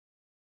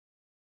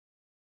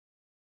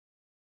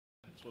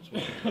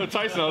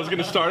Tyson, I was going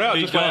to start out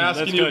just by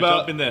asking Let's you go, about.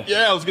 jump in there.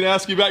 Yeah, I was going to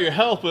ask you about your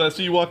health, but I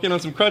see you walk in on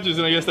some crutches,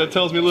 and I guess that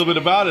tells me a little bit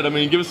about it. I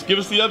mean, give us the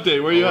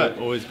update. Where are you at?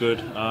 Always good.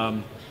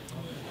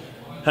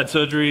 Had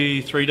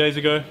surgery 3 days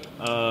ago,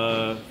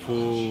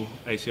 full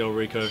ACL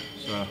Rico.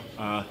 So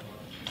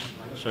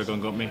Shogun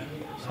got me,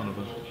 son of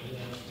a.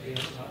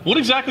 What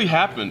exactly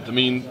happened? I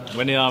mean,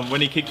 When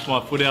he kicked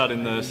my foot out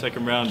in the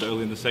second round,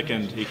 early in the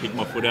second, he kicked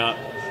my foot out,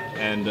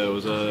 and it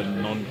was a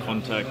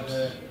non-contact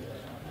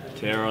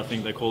tear, I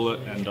think they call it,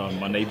 and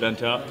my knee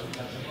bent out.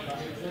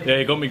 Yeah,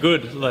 it got me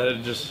good. Like,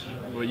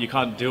 you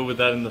can't deal with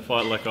that in the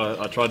fight. Like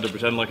I tried to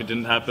pretend like it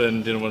didn't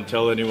happen, didn't want to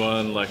tell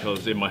anyone. Like I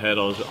was in my head,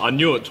 I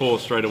knew it tore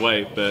straight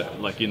away, but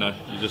like you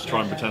just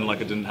try and pretend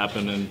like it didn't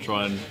happen and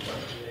try and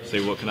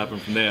see what can happen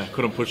from there.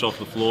 Couldn't push off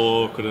the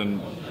floor.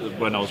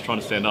 When I was trying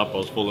to stand up, I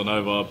was falling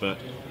over, but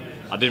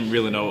I didn't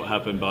really know what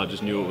happened, but I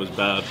just knew it was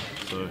bad.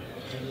 So.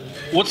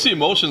 What's the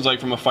emotions like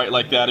from a fight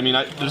like that? I mean,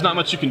 there's not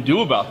much you can do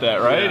about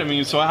that, right? Yeah. I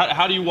mean, so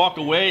how do you walk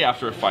away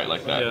after a fight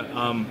like that?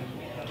 Yeah,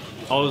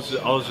 I was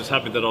just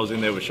happy that I was in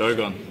there with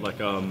Shogun.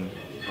 Like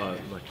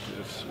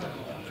it's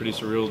pretty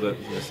surreal that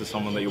this is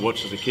someone that you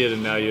watched as a kid,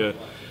 and now you're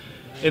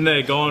in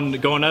there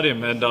going at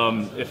him. And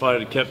if I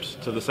had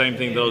kept to the same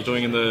thing that I was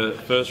doing in the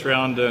first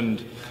round,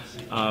 and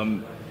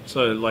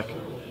so like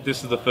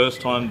this is the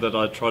first time that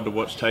I tried to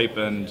watch tape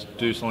and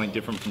do something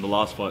different from the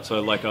last fight. So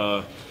like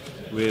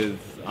with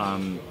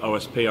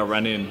OSP, I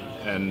ran in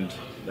and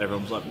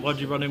everyone was like, "Why'd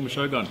you run in with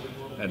Shogun?"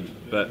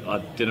 But I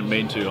didn't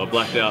mean to. I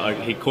blacked out.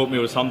 He caught me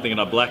with something and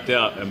I blacked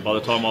out. And by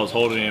the time I was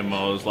holding him,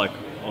 I was like,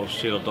 "Oh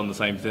shit, I've done the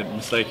same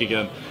mistake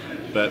again."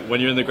 But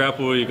when you're in the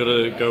grapple, you got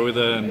to go with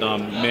it. And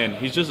man,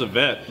 he's just a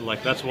vet.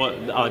 Like that's what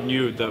I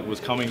knew that was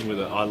coming with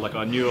it. I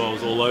knew I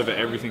was all over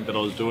everything that I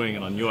was doing,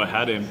 and I knew I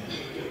had him.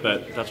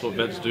 But that's what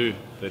vets do.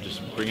 They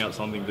just bring out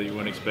something that you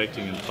weren't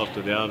expecting and toughed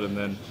it out, and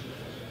then.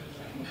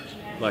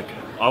 Like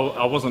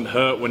I wasn't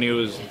hurt when he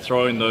was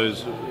throwing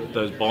those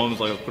bombs.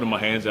 Like I was putting my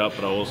hands out,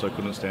 but I also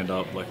couldn't stand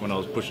up. Like when I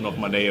was pushing off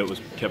my knee,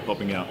 it kept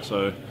popping out.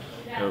 So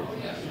it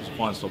was a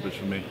fine stoppage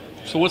for me.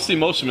 So what's the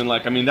emotion been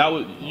like? I mean,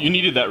 you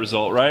needed that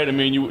result, right? I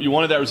mean, you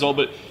wanted that result,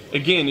 but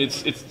again,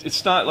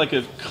 it's not like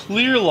a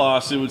clear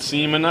loss, it would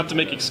seem, and not to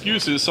make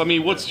excuses. So I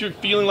mean, what's your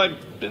feeling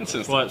like been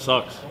since? Well, it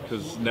sucks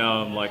because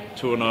now I'm like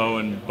 2-0,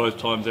 and both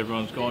times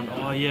everyone's gone,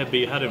 "Oh yeah, but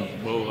you had him."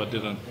 Well, I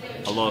didn't.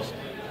 I lost.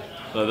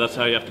 So that's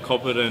how you have to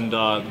cop it, and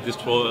this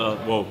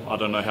 12, well, I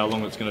don't know how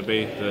long it's going to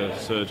be. The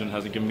surgeon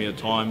hasn't given me a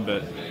time,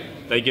 but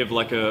they give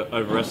like a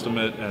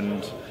overestimate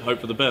and hope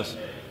for the best.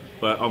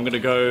 But I'm going to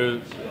go,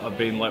 I've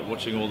been like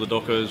watching all the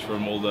docos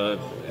from all the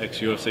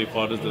ex-UFC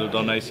fighters that have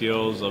done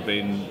ACLs. I've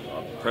been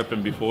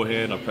prepping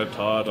beforehand, I prepped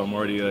hard, I'm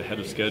already ahead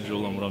of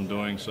schedule on what I'm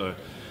doing, so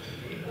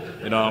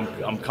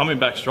I'm coming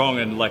back strong,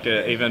 and like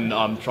even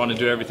I'm trying to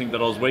do everything that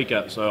I was weak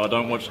at, so I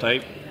don't watch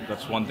tape.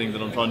 That's one thing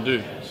that I'm trying to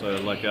do. So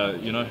like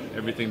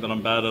everything that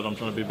I'm bad at, I'm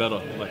trying to be better.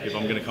 Like if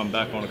I'm going to come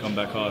back, I want to come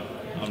back hard.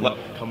 I'm not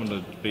coming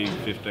to be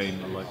 15.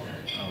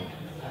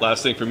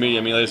 Last thing for me,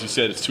 I mean, as you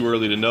said, it's too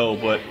early to know,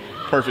 but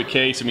perfect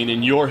case. I mean,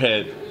 in your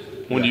head,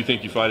 when do you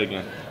think you fight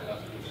again?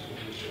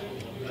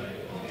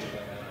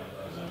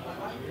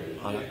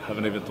 I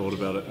haven't even thought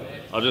about it.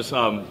 I just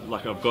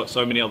I've got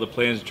so many other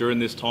plans during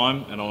this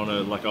time, and I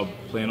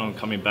plan on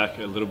coming back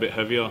a little bit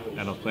heavier,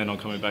 and I plan on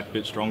coming back a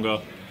bit stronger.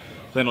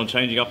 Plan on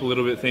changing up a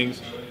little bit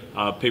things.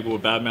 People were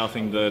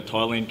bad-mouthing the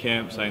Thailand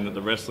camp, saying that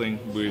the wrestling,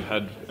 we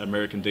had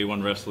American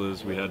D1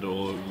 wrestlers, we had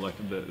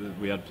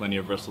we had plenty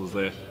of wrestlers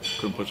there.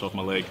 Couldn't push off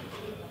my leg.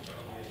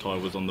 Ty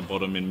was on the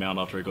bottom in mount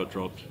after he got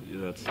dropped.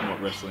 Yeah, that's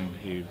not wrestling.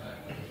 He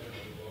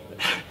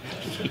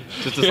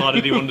just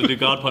decided he wanted to do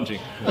guard punching.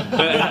 It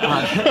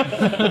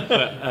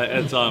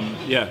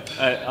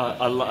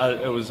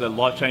was a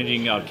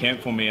life-changing camp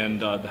for me, and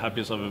the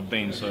happiest I've ever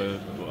been. So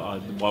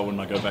why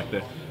wouldn't I go back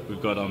there?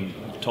 We've got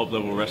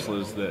top-level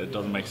wrestlers that it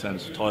doesn't make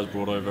sense. Ty's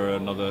brought over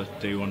another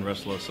D1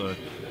 wrestler, so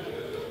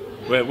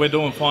we're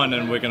doing fine,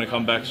 and we're going to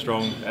come back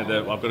strong. And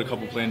I've got a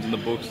couple of plans in the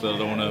books that I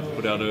don't want to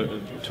put out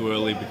too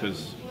early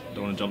because I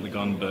don't want to jump the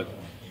gun, but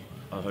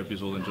I hope you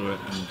all enjoy it,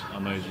 and I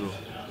know you will.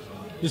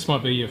 This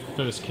might be your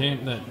first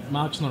camp that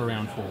Mark's not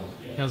around for.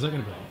 How's that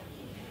going to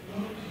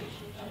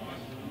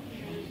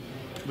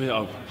be?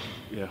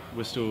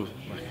 We're still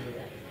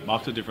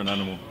Mark's a different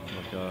animal.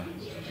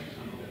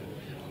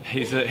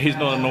 He's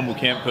not a normal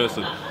camp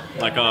person.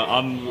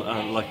 I'm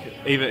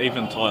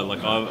even Ty.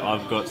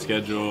 I've got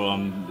schedule.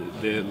 I'm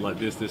there like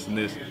this and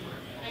this.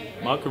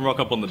 Mark can rock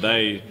up on the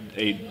day,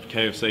 eat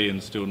KFC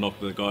and still knock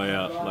the guy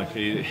out.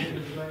 He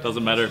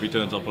doesn't matter if he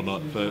turns up or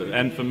not.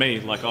 And for me,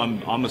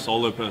 I'm a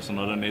solo person.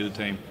 I don't need a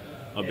team.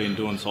 I've been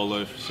doing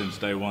solo since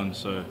day one,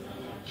 so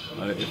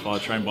if I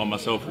train by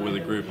myself or with a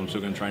group, I'm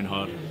still going to train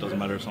hard. It doesn't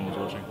matter if someone's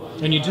watching.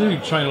 And you do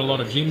train a lot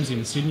of gyms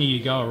in Sydney.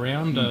 You go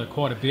around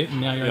quite a bit,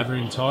 and now you're over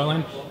in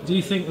Thailand. Do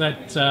you think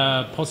that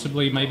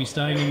possibly maybe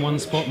staying in one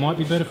spot might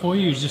be better for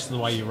you? It's just the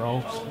way you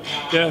roll.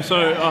 Yeah,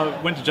 so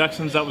I went to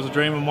Jackson's. That was a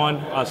dream of mine.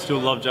 I still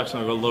love Jackson.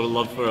 I've got a lot of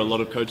love for a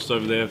lot of coaches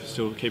over there.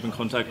 Still keep in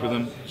contact with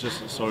them. It's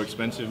just so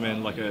expensive,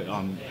 man.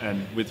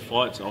 And with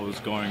fights, I was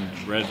going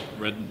red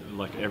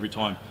like every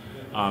time.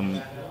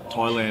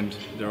 Thailand,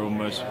 they're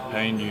almost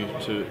paying you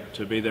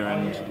to be there,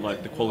 and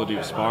like the quality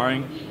of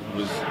sparring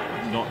was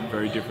not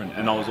very different.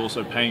 And I was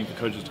also paying for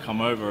coaches to come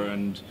over,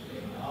 and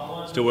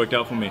still worked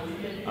out for me.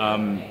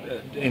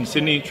 In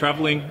Sydney,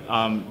 traveling,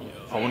 I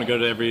want to go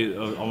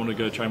to I want to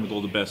go train with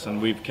all the best,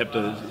 and we've kept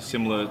a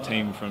similar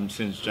team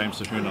since James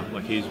Sahuna.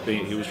 Like he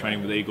was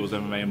training with Eagles,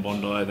 MMA in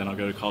Bondi. Then I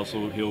go to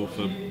Castle Hill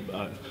for.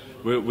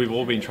 We've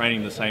all been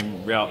training the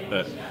same route,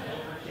 but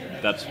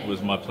that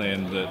was my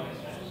plan that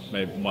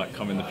might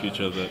come in the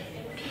future.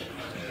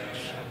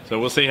 So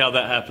we'll see how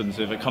that happens.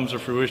 If it comes to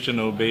fruition,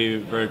 it'll be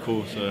very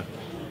cool. So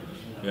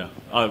yeah,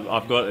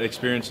 I've got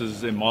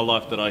experiences in my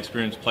life that I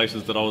experienced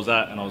places that I was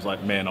at, and I was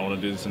like, man, I want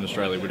to do this in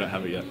Australia. We don't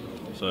have it yet.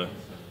 So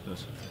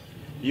yes.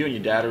 You and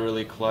your dad are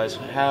really close.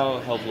 How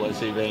helpful has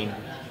he been?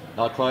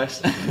 Not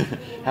close.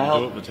 How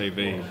do it for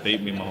TV. He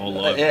beat me my whole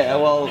life. Yeah,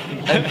 well,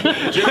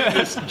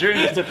 during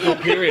this difficult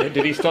period,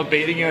 did he stop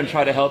beating you and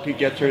try to help you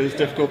get through this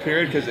difficult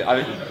period? Because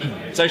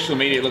social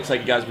media, it looks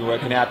like you guys have been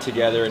working out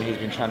together, and he's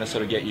been trying to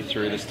sort of get you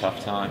through this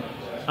tough time.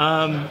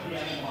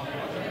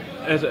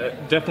 It's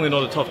definitely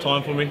not a tough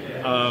time for me.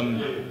 I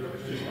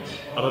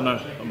don't know.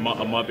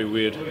 I might be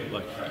weird.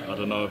 Like, I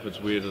don't know if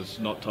it's weird. It's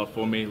not tough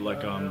for me.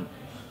 Like,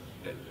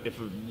 if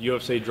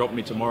UFC dropped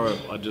me tomorrow,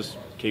 I'd just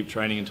keep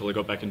training until I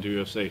got back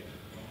into UFC.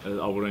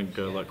 I wouldn't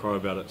go like cry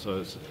about it. So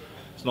it's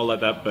not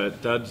like that.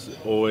 But Dad's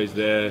always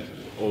there,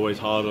 always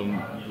hard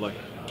on. Like,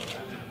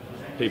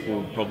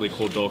 people probably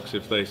call docs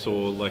if they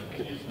saw like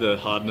the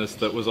hardness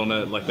that was on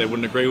it. Like, they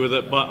wouldn't agree with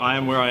it. But I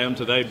am where I am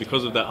today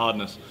because of that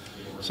hardness.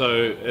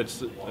 So it's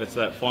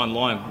that fine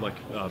line. Like,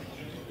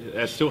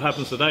 it still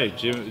happens today.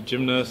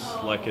 Gymnasts,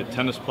 like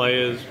tennis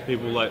players,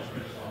 people like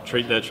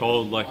treat their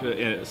child like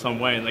in some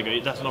way, and they go,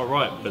 that's not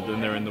right, but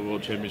then they're in the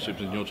world championships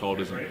and your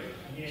child isn't.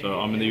 So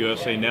I'm in the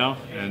UFC now,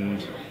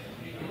 and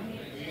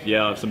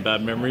yeah, I have some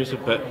bad memories,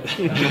 but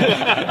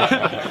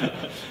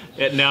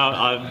it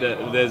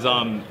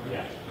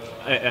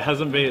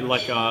hasn't been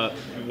like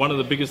one of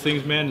the biggest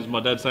things, man, is my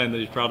dad saying that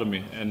he's proud of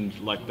me, and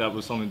like that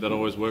was something that I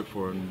always worked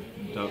for, and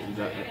that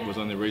was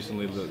only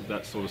recently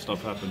that sort of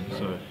stuff happened.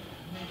 So,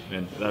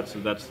 and that's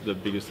the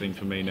biggest thing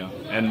for me now.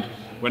 And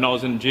when I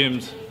was in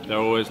gyms, they're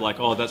always like,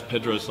 oh, that's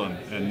Pedro's son.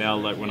 And now,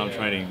 like, when I'm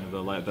training,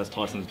 they're like, that's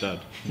Tyson's dad.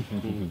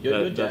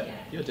 Your dad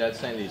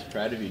saying that he's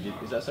proud of you,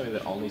 is that something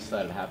that only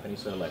started happening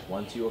sort of like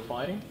once you were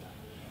fighting?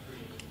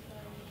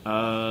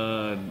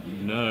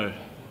 No.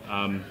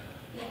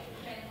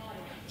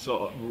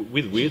 So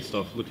with weird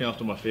stuff, looking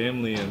after my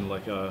family, and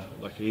like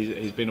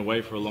he's been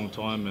away for a long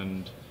time,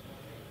 and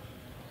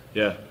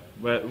yeah.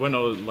 When I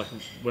was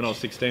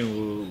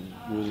 16,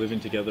 we were living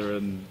together,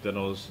 and then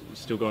I was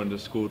still going to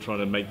school trying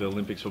to make the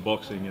Olympics for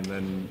boxing, and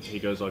then he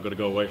goes, I've got to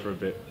go away for a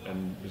bit,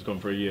 and he's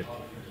gone for a year.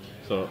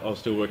 So I was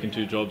still working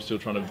 2 jobs, still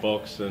trying to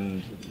box,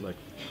 and like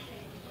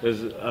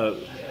there's a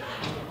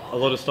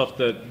lot of stuff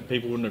that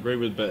people wouldn't agree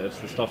with, but it's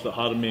the stuff that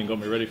hardened me and got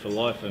me ready for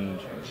life, and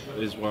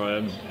is where I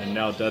am. And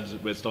now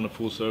it's done a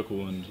full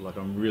circle, and like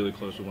I'm really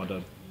close with my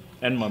dad.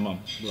 And my mum.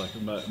 Like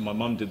my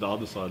mum did the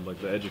other side, like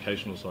the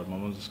educational side. My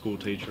mum's a school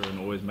teacher and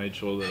always made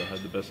sure that I had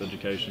the best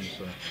education.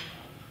 So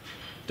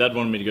Dad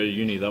wanted me to go to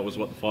uni. That was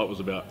what the fight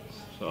was about.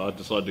 So I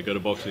decided to go to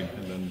boxing,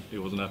 and then he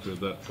wasn't happy with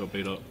that. Got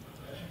beat up.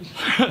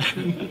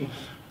 Any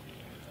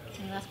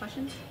last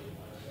questions?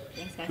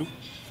 Thanks, guys.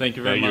 Thank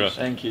you very much.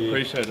 Thank you.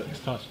 Appreciate it. Thanks,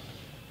 Tyson.